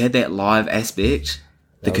 Bro, if you had that live aspect,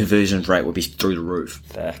 the conversion rate would be through the roof.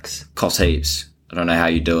 Facts. Cost heaps. I don't know how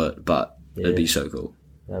you do it, but it'd be so cool.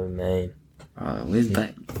 That would mean. Where's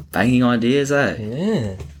banging ideas, eh?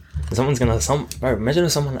 Yeah. Someone's gonna bro, imagine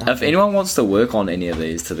if someone If anyone wants to work on any of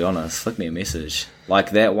these, to be honest, flick me a message.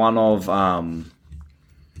 Like that one of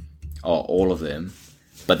all of them.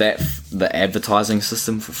 But the advertising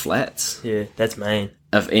system for flats. Yeah, that's main.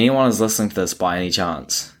 If anyone is listening to this by any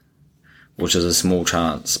chance, which is a small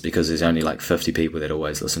chance because there's only like 50 people that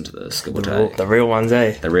always listen to this, give or take. The real ones,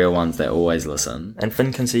 eh? The real ones that always listen. And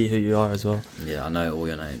Finn can see who you are as well. Yeah, I know all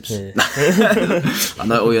your names. Yeah. I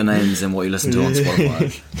know all your names and what you listen to on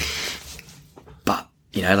Spotify. But,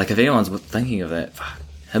 like if anyone's thinking of that,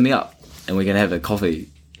 hit me up and we can have a coffee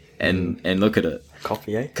and look at it.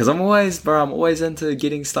 Coffee, eh? Because I'm always into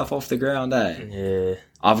getting stuff off the ground, eh? Yeah.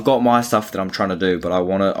 I've got my stuff that I'm trying to do, but I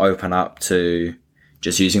want to open up to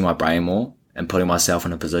just using my brain more and putting myself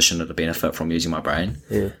in a position to benefit from using my brain.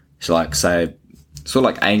 Yeah. So like, say, sort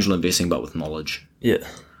of like angel investing, but with knowledge. Yeah.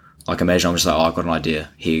 Like imagine I'm just like, I've got an idea.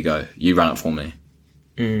 Here you go. You run it for me.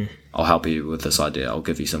 I'll help you with this idea. I'll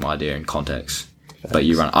give you some idea and context. Thanks. But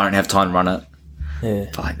you run it. I don't have time to run it. Yeah.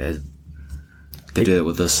 But like, they do it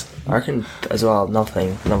with this. I reckon as well, another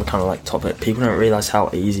kind of like topic, people don't realise how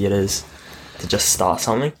easy it is to just start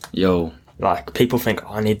something. Yo. Like, people think,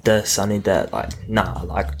 I need this, I need that. Like, nah,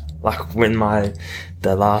 like when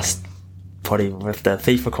the last party with the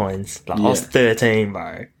FIFA coins, like I was 13,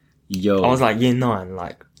 bro. Yo. I was like year 9,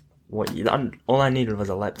 like, all I needed was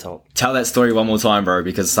a laptop. Tell that story one more time, bro,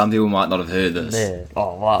 because some people might not have heard this. Yeah.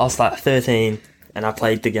 Oh, well, I was like 13 and I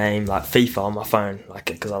played the game, like FIFA on my phone, like,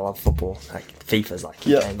 because I love football. Like, FIFA's like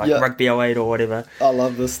a game, like Rugby 08 or whatever. I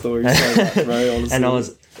love this story so much, bro,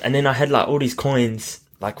 honestly. And then I had like all these coins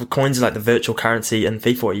like with coins are like the virtual currency in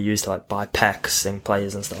FIFA what you use to like buy packs and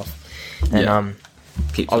players and stuff. And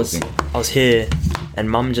Keep I was here, and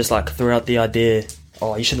Mum just like threw out the idea,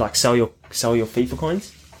 oh, you should like sell your FIFA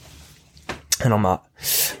coins. And I'm like,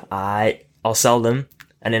 I'll sell them.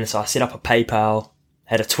 And then so I set up a PayPal,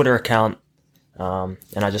 had a Twitter account, and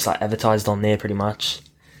I just like advertised on there pretty much.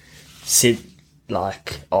 Said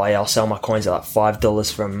like, oh yeah, I'll sell my coins at like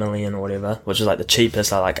 $5 for $1 million or whatever, which is like the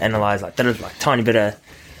cheapest. I like analysed, like did like tiny bit of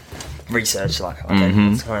research, like okay,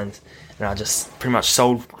 these coins, and I just pretty much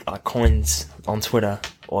sold like coins on Twitter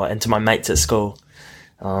or into my mates at school.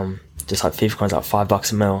 Just like FIFA coins, like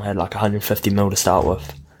 $5 a mil. Had like 150 mil to start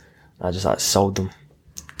with. I just like sold them,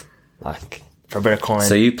 like for a bit of coin.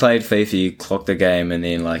 So you played FIFA, you clocked the game, and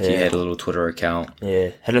then like you had a little Twitter account. Yeah,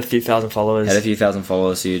 had a few thousand followers.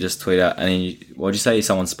 So you just tweet out, and then what'd you say?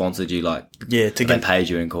 Someone sponsored you, like they paid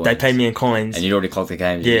you in coins. They paid me in coins, and you'd already clocked the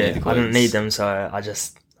game. Yeah, I didn't need them, so I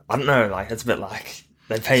don't know, like it's a bit like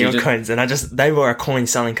they pay you in coins, and they were a coin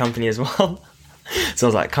selling company as well. So I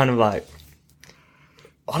was like, kind of like,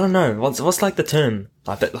 I don't know, what's like the term?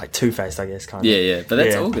 Like a bit like two-faced, I guess, kind of. Yeah, but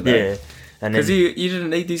that's all good though. Yeah. Because you didn't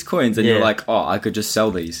need these coins, and you're like, oh, I could just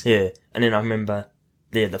sell these. Yeah, and then I remember,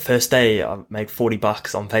 the first day I made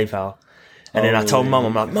 $40 on PayPal. And then I told Mum,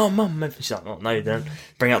 I'm like, Mum, maybe. She's like, oh, no, you didn't.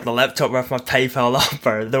 Bring up the laptop, wrap my PayPal up,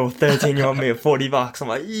 bro. Little 13-year-old me at $40. I'm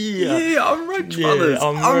like, yeah, I'm rich, brothers.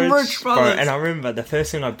 I'm rich, brothers. Bro. And I remember the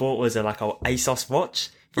first thing I bought was like a ASOS watch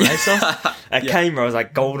from ASOS. It came, bro. It was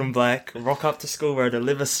like gold and black. Rock up to school, bro. The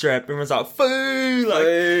leather strap. Everyone's like, foo! Like,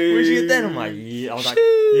 where'd you get that? I'm like, yeah. I was like,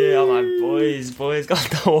 yeah. I'm like, boys, got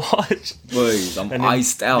the watch. Boys, I'm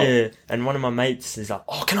iced out. Yeah. And one of my mates is like,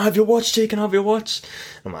 oh, can I have your watch, G? Can I have your watch?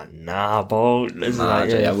 I'm like, nah, bro.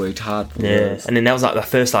 I worked hard for this. And then that was like the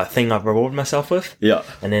first like thing I rewarded myself with. Yeah.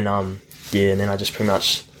 And then and then I just pretty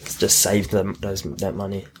much just saved that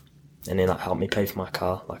money, and then like helped me pay for my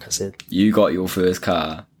car, like I said. You got your first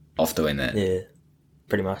car off doing that. Yeah,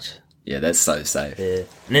 pretty much. Yeah, that's so safe. Yeah.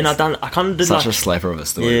 And then I kind of did such a slapper of a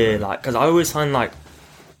story. Yeah, bro. Like because I always find like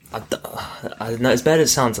I know as bad as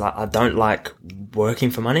it sounds, like I don't like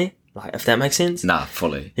working for money. Like if that makes sense. Nah,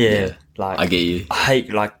 fully. Yeah. Like I get you. I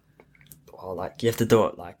hate like. Like you have to do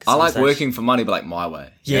it like I like working for money, but like my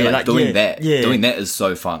way. Yeah, like doing that. Yeah. Doing that is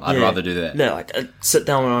so fun. I'd rather do that. Yeah, like sit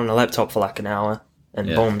down on a laptop for like an hour and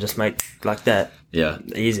boom, just make like that. Yeah,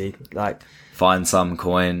 easy. Like find some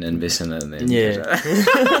coin, invest in it, and then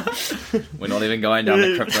we're not even going down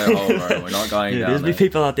the crypto hole, bro. We're not going down. There'll be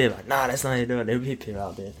people out there like, nah, that's not how you do it. There'll be people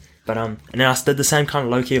out there. But and then I did the same kind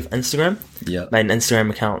of low key with Instagram. Yeah, made an Instagram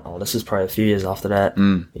account. Oh, this was probably a few years after that.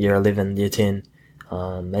 Year 11, year 10.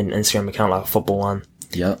 Made an Instagram account, like a football one.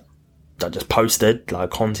 Yeah. I just posted like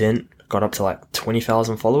content, got up to like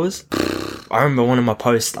 20,000 followers. I remember one of my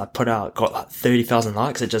posts I put out got like 30,000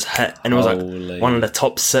 likes. It just hit, and it was like one of the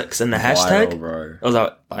top 6 in the hashtag. Bro. It was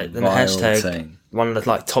like in the hashtag, one of the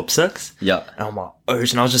like top 6. Yeah. And I'm like, oh,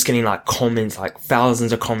 and I was just getting like comments, like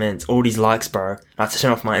thousands of comments, all these likes, bro. And I had to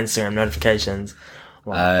turn off my Instagram notifications.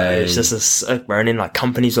 Like, it's just a sick, bro. And then like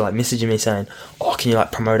companies were like messaging me saying, oh, can you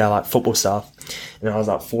like promote our like football stuff? And I was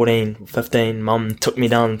like 14, 15. Mum took me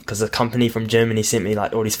down because a company from Germany sent me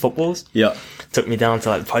like all these footballs. Yeah. Took me down to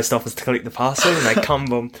like the post office to collect the parcel, and they come,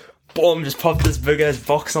 boom, just popped this big ass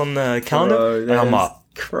box on the counter. Bro, and I'm like,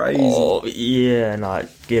 crazy. Oh, yeah. And like,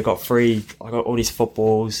 yeah, got free. I got all these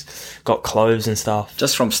footballs, got clothes and stuff.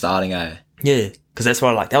 Just from starting, eh? Yeah. Because that's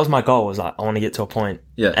what that was my goal, was like, I want to get to a point.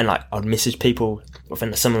 Yeah. And like, I'd message people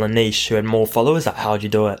within a similar niche who had more followers, like, how'd you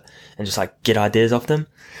do it? And just like get ideas off them.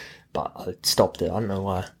 But I stopped it. I don't know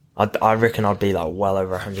why. I reckon I'd be like well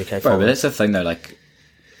over 100k followers. Bro, but that's the thing though, like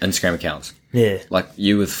Instagram accounts. Yeah. Like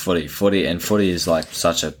you with footy is like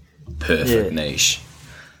such a perfect niche.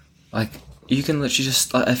 Like you can literally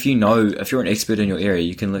just, like, if you're an expert in your area,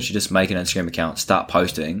 you can literally just make an Instagram account, start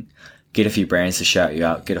posting, get a few brands to shout you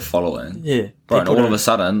out, get a following. Yeah. Bro, and all of a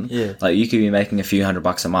sudden, like you could be making a few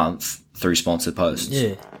 $100 a month through sponsored posts.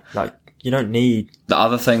 Yeah. Like you don't need... The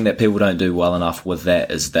other thing that people don't do well enough with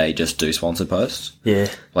that is they just do sponsored posts. Yeah.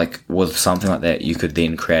 Like with something like that, you could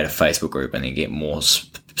then create a Facebook group and then get more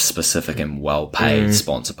specific and well-paid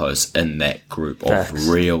sponsor posts in that group of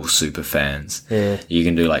real super fans. Yeah. You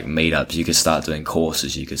can do like meetups, you could start doing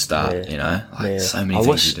courses, you could start, you know, like so many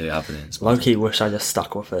things you do other than sponsor. Low-key wish I just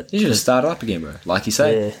stuck with it. You should just start it up again, bro. Like you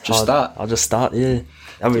say, start. I'll just start, yeah.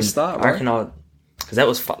 I mean, just start, bro. I reckon because that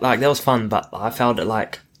was fun, but I felt it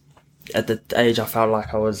like, at the age I felt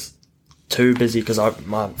like I was too busy because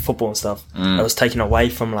my football and stuff. I was taken away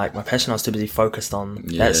from like my passion. I was too busy focused on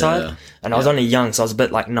that side, and I was only young, so I was a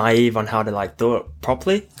bit like naive on how to like do it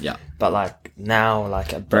properly. Yeah. But like now,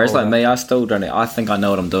 like a bit Whereas like older. me, I still don't. I think I know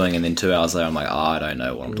what I'm doing, and then 2 hours later, I'm like, I don't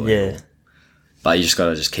know what I'm doing. Yeah, But you just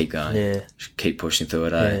gotta just keep going. yeah, Just keep pushing through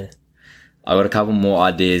it. yeah. I got a couple more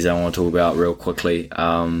ideas I want to talk about real quickly.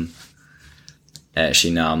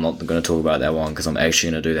 Actually, no, I'm not going to talk about that one because I'm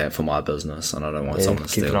actually going to do that for my business, and I don't want Yeah, someone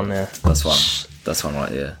to keep steal it on there. That's one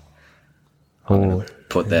right there. Oh,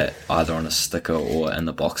 Put that either on a sticker or in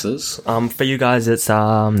the boxes. for you guys, it's no.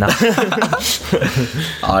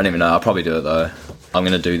 I don't even know. I'll probably do it though. I'm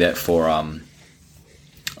going to do that for I'm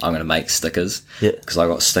going to make stickers. Yeah. Because I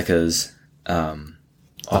got stickers.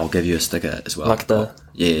 I'll give you a sticker as well. Like the-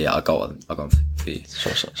 Yeah, I got one for you.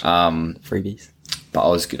 Sure. Freebies. But I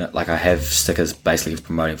was gonna I have stickers basically for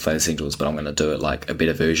promoting Flavor Essentials, but I'm gonna do it like a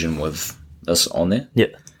better version with this on there. Yeah.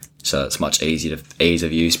 So it's much easier to ease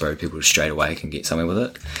of use, bro. People straight away can get somewhere with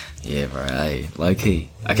it. Yeah, bro. Hey, low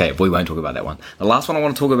key. Okay, we won't talk about that one. The last one I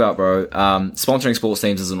want to talk about, bro. Sponsoring sports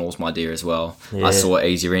teams is an awesome idea as well. Yeah. I saw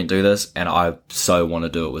Easy Rent do this, and I so want to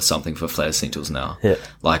do it with something for Flat Essentials now. Yeah.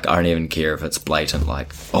 Like, I don't even care if it's blatant.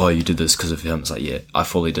 Like, oh, you did this because of him. It's like, yeah, I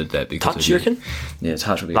fully did that because Touch, of you you. reckon? Yeah,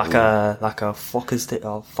 Touch would be Like cool. a Fockers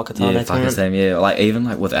Fucker Yeah, Time fucking same. Yeah, like even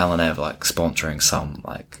like with LNAV, like sponsoring some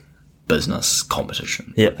like business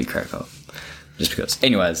competition Yeah. would be crack up. Just because.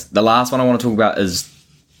 Anyways, the last one I want to talk about is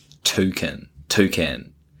Toucan.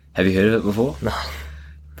 Toucan. Have you heard of it before? No.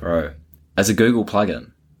 Bro, as a Google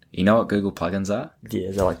plugin, you know what Google plugins are?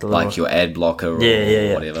 Yeah, they're like the little... Like your ad blocker or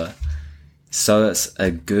Yeah. whatever. So it's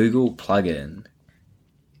a Google plugin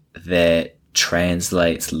that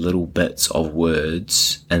translates little bits of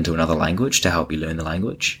words into another language to help you learn the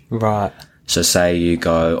language. Right. So say you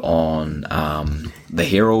go on the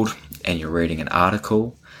Herald and you're reading an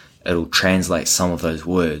article, it'll translate some of those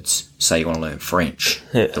words. Say you want to learn French.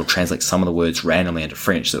 Yeah. It'll translate some of the words randomly into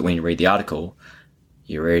French so that when you read the article,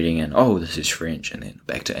 you're reading and, oh, this is French, and then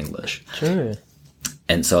back to English. True.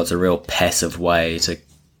 And so it's a real passive way to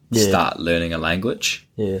Yeah. start learning a language.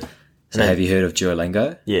 Yeah. So have you heard of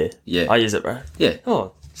Duolingo? Yeah. Yeah. I use it, bro. Yeah.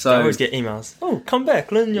 Oh, So I always get emails. Oh, come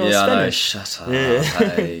back, learn your yeah, I know. Spanish. Shut up. Yeah.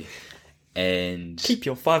 Hey. And Keep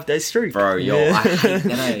your 5-day streak. bro, yo, Yeah. I hate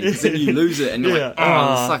that. Eh? 'Cause then you lose it, and you're like, oh, Yeah.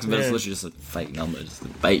 this sucks. But it's Yeah. literally just a fake number, just to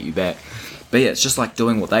bait you back. But yeah, it's just like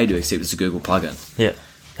doing what they do, except it's a Google plugin, Yeah.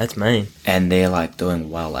 That's mean. and they're like doing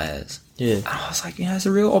well as. Yeah. And I was like, you know, there's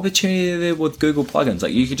a real opportunity there with Google plugins.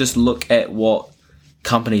 Like, you could just look at what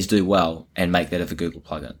companies do well and make that of a Google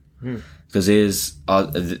plugin. Because there's,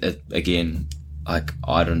 again, like,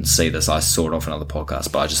 I didn't see this. I saw it off another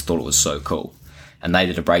podcast, but I just thought it was so cool. And they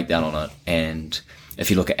did a breakdown on it. And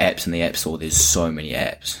if you look at apps in the App Store, there's so many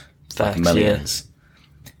apps. Like Facts, millions.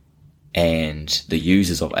 And the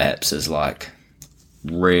users of apps is like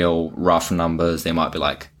real rough numbers. There might be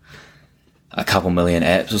like a couple million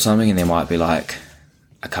apps or something, and there might be like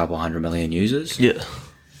a couple 100 million users. Yeah.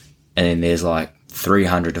 And then there's like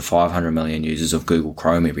 300 to 500 million users of Google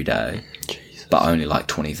Chrome every day, Jesus. but only like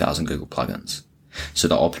 20,000 Google plugins. So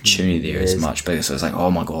the opportunity there is Yes. much bigger. So it's like,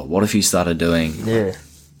 oh my God, what if you started doing... Yeah.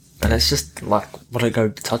 And it's just like, what I go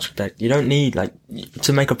touch with that. You don't need, like,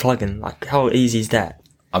 to make a plugin. Like, how easy is that?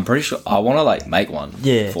 I'm pretty sure I want to like make one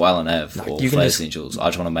Yeah. for LNAV Like, or you can Flavor just- Essentials. I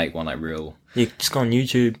just want to make one like real... You just go on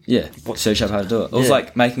YouTube. Yeah, search up how to do it. It was Yeah.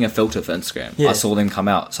 like making a filter for Instagram. Yeah. I saw them come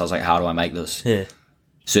out, so I was like, how do I make this? Yeah.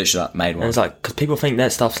 Searched it up, made And one. it's like, because people think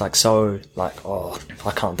that stuff's like so, like, oh,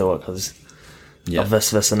 I can't do it because Yeah. of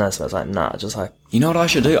this, and this. But it's like, nah, just like You know what I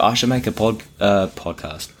should do? I should make a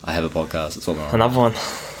podcast. I have a podcast. It's all right. another one.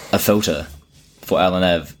 A filter for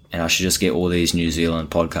LNAV, and I should just get all these New Zealand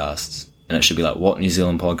podcasts, and it should be like, what New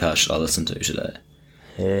Zealand podcast should I listen to today?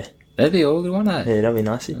 Yeah. That'd be a good one, eh? Yeah, that'd be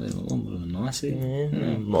nicey. Nicey.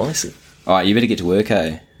 Yeah, nicey. All right, you better get to work,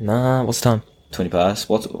 eh? Nah, what's the time? 20 past.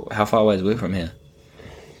 How far away is work from here?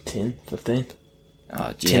 10, 15. Do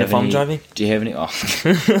you 10 have if I'm any- driving. Do you have any? Oh. Do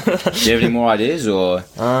you have any more ideas, or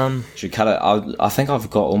should we cut it? I think I've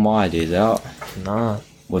got all my ideas out. Nah.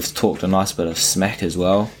 We've talked a nice bit of smack as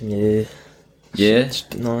well. Yeah. Yeah.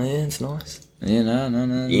 No, yeah, it's nice. Yeah.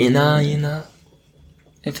 No. Yeah, nah.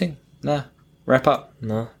 Anything? No. Wrap up.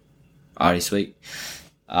 No. Alrighty, sweet.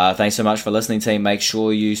 Thanks so much for listening, team. Make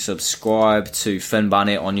sure you subscribe to Finn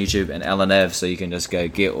Barnett on YouTube and LNAV so you can just go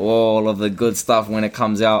get all of the good stuff when it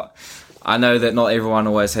comes out. I know that not everyone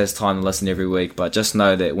always has time to listen every week, but just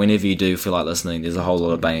know that whenever you do feel like listening, there's a whole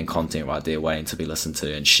lot of banging content right there waiting to be listened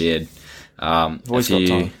to and shared. Always got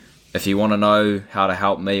time. If you want to know how to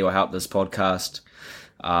help me or help this podcast,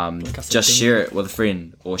 just share it with a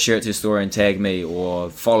friend, or share it to your story and tag me, or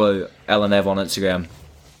follow LNAV on Instagram.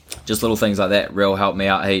 Just little things like that will help me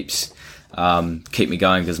out heaps. Keep me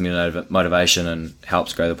going, gives me motivation, and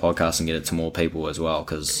helps grow the podcast and get it to more people as well,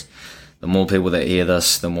 because the more people that hear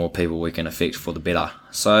this, the more people we can affect for the better.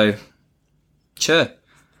 So, Shit.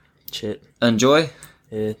 enjoy.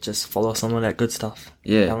 Yeah, just follow some of that good stuff.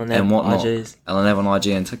 Yeah, LNF, and whatnot. IGs. LNF on IG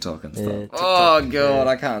and TikTok and stuff. Yeah, TikTok, oh, God,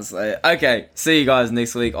 I can't say it. Okay, see you guys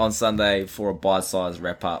next week on Sunday for a bite-sized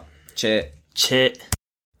wrap-up. Chat.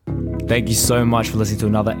 Thank you so much for listening to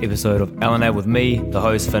another episode of LNAV with me, the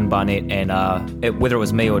host, Finn Barnett, and whether it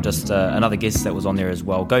was me or just another guest that was on there as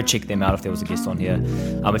well, go check them out if there was a guest on here.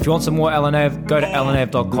 If you want some more LNAV, go to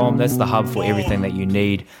lnav.com. That's the hub for everything that you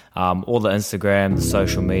need. All the Instagram, the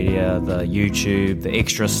social media, the YouTube, the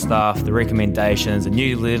extra stuff, the recommendations, the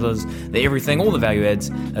newsletters, the everything, all the value adds,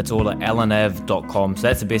 it's all at lnav.com. So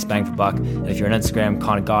that's the best bang for buck. And if you're an Instagram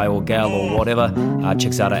kind of guy or gal or whatever, check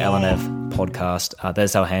us out at LNAV podcast.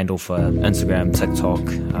 That's our handle for Instagram, TikTok,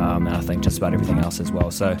 and I think just about everything else as well.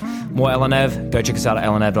 So more LNAV, go check us out at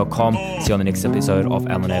lnav.com. See you on the next episode of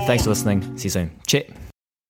LNAV. Thanks for listening. See you soon. Cheers.